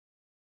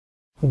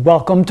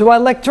Welcome to our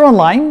lecture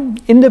online.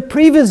 In the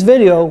previous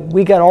video,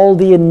 we got all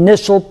the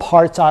initial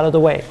parts out of the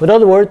way. In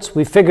other words,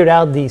 we figured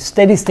out the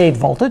steady state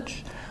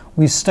voltage.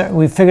 We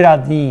figured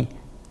out the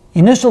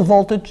initial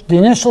voltage, the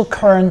initial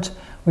current.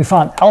 We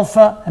found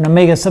alpha and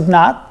omega sub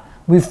naught.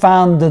 We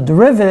found the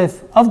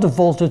derivative of the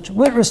voltage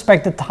with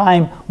respect to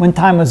time when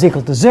time was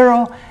equal to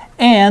 0.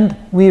 And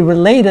we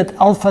related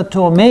alpha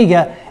to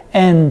omega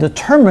and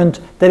determined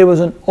that it was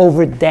an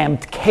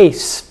overdamped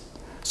case.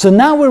 So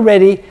now we're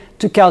ready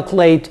to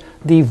calculate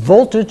the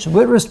voltage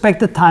with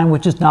respect to time,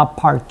 which is now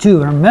part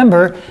 2. And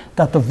remember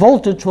that the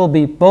voltage will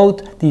be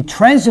both the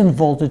transient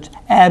voltage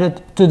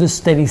added to the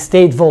steady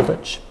state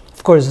voltage.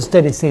 Of course, the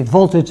steady state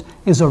voltage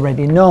is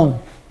already known.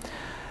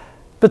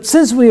 But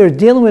since we are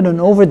dealing with an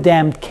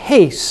overdamped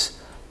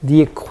case, the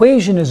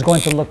equation is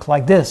going to look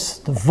like this.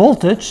 The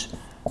voltage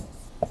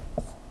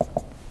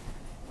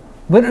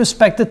with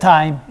respect to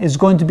time is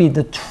going to be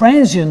the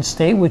transient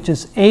state, which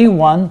is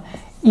A1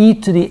 e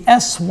to the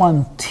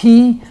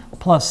S1t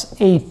plus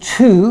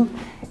A2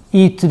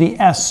 e to the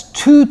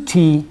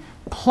S2t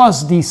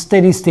plus the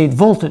steady state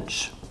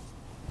voltage.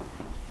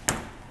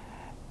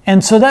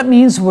 And so that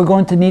means we're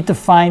going to need to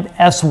find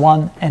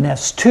S1 and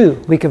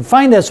S2. We can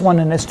find S1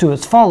 and S2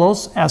 as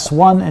follows.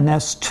 S1 and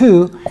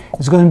S2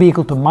 is going to be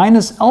equal to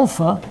minus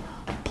alpha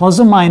plus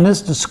or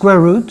minus the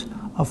square root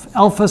of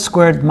alpha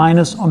squared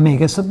minus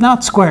omega sub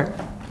naught squared.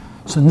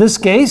 So in this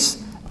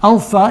case,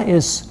 alpha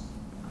is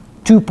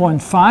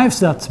 2.5,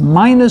 so that's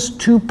minus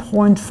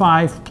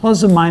 2.5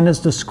 plus or minus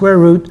the square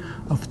root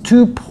of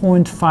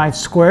 2.5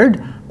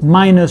 squared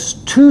minus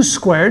 2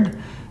 squared.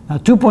 Now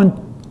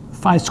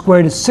 2.5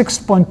 squared is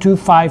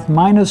 6.25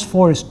 minus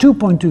 4 is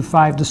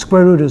 2.25. The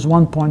square root is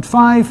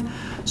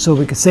 1.5. So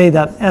we could say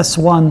that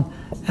S1,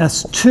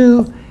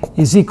 S2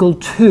 is equal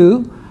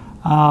to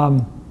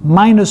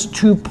minus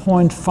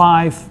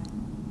 2.5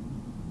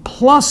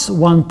 plus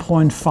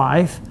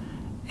 1.5,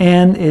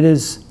 and it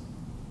is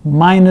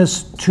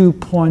minus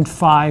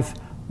 2.5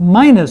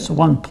 minus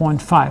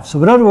 1.5.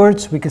 So in other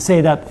words, we can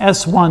say that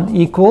S1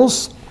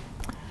 equals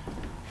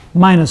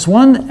minus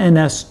 1 and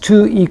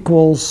S2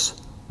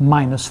 equals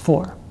minus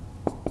 4.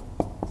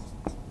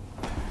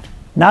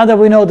 Now that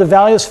we know the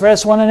values for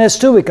S1 and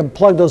S2, we can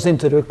plug those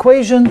into the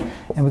equation,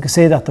 and we can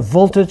say that the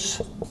voltage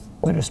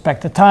with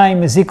respect to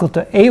time is equal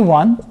to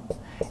A1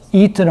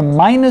 e to the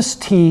minus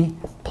t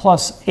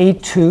plus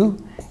A2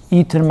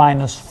 e to the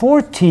minus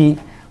 4t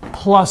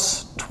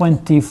plus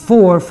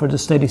 24 for the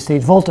steady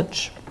state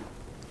voltage.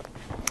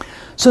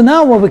 So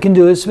now what we can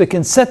do is we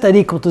can set that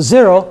equal to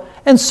 0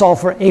 and solve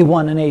for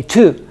A1 and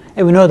A2.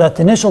 And we know that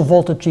the initial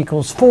voltage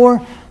equals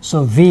 4,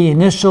 so V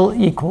initial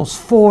equals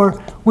 4,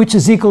 which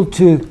is equal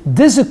to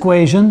this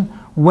equation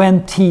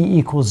when t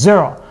equals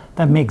 0.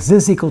 That makes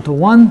this equal to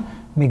 1,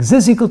 makes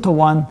this equal to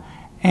 1,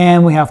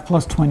 and we have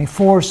plus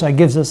 24, so that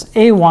gives us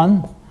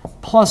A1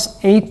 plus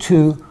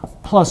A2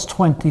 plus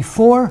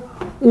 24,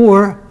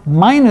 or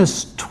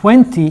minus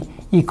 20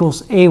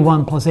 equals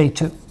A1 plus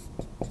A2.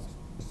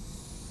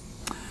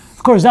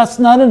 Of course, that's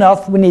not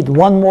enough. We need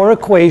one more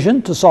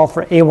equation to solve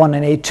for A1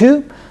 and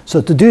A2.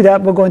 So to do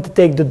that, we're going to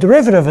take the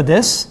derivative of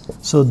this.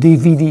 So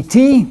dv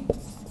dt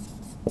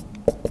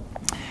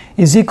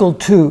is equal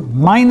to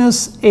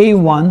minus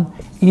A1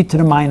 e to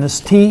the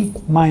minus t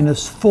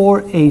minus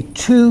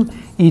 4A2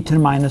 e to the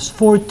minus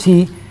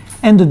 4t.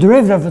 And the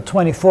derivative of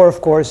 24,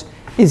 of course,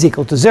 is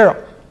equal to 0.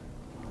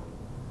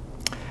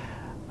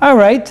 All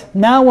right,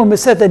 now when we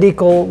set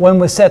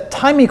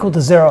time equal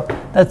to 0,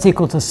 that's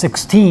equal to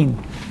 16.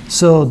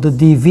 So the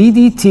dv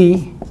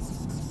dt,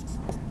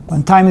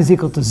 when time is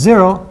equal to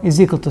 0, is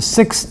equal to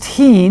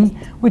 16,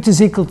 which is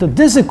equal to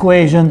this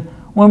equation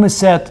when we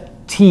set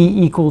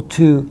t equal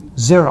to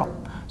 0.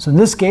 So in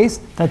this case,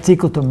 that's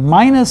equal to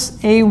minus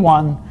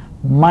A1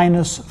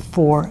 minus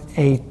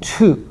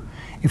 4A2.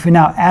 If we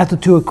now add the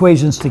two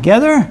equations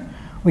together,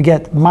 we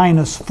get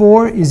minus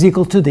 4 is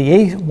equal to the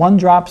A1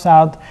 drops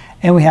out,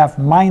 and we have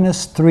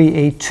minus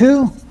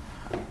 3A2,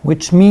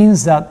 which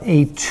means that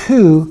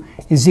A2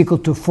 is equal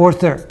to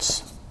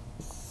 4/3.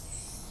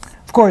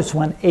 Of course,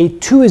 when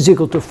A2 is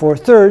equal to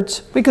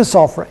 4/3, we can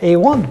solve for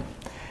A1.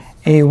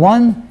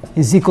 A1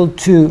 is equal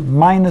to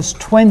minus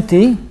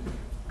 20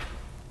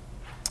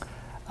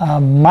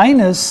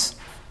 minus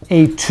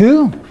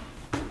A2.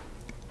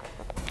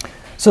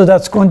 So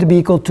that's going to be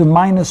equal to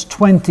minus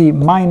 20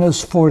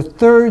 minus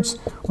 4/3,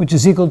 which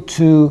is equal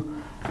to,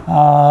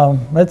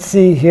 let's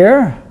see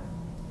here,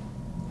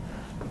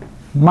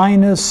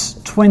 minus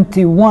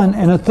 21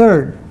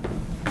 1/3,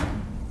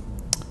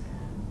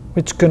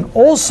 which can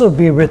also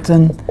be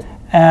written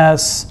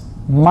as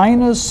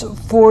minus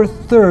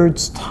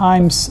 4/3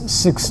 times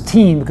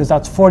 16, because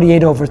that's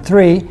 48 over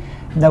 3,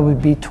 and that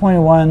would be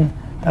 21,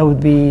 that would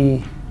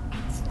be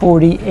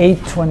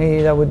 48,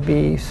 20, that would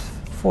be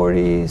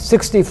 40,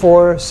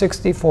 64,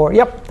 64.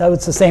 Yep, that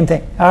was the same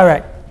thing. All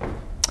right.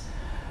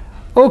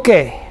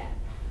 Okay.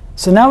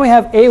 So now we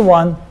have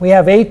A1, we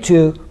have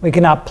A2. We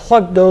can now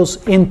plug those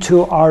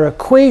into our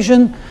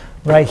equation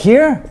right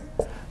here.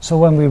 So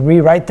when we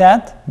rewrite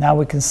that, now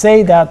we can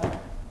say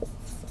that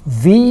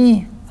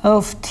V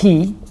of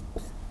t,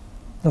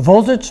 the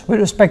voltage with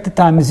respect to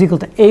time is equal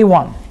to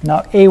A1.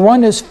 Now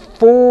A1 is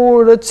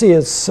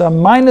it's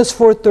minus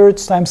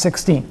 4/3 times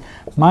 16.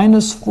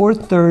 Minus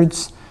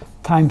 4/3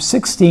 times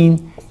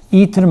 16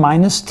 e to the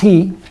minus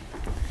t.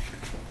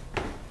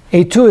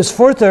 A2 is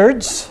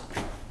 4/3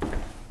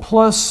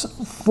 plus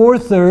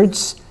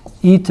 4/3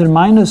 e to the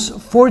minus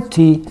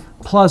 4t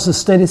plus a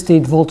steady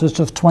state voltage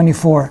of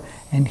 24.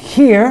 And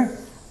here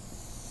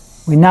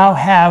we now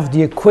have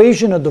the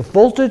equation of the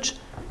voltage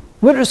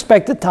with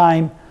respect to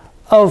time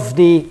of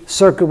the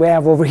circuit we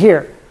have over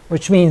here,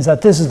 which means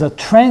that this is the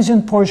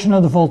transient portion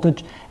of the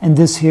voltage and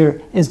this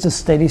here is the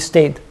steady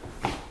state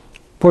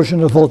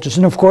portion of the voltage.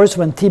 And of course,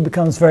 when t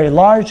becomes very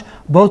large,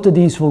 both of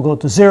these will go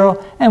to 0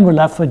 and we're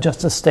left with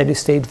just a steady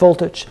state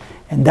voltage.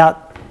 And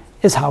that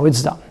is how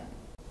it's done.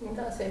 Isn't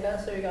that the same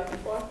answer you got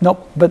before?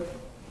 Nope, but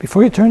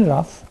before you turn it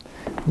off,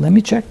 let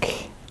me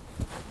check.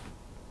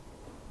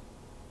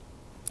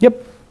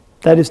 Yep,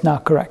 that is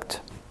not correct.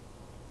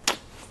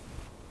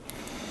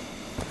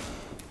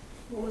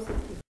 What was it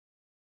before?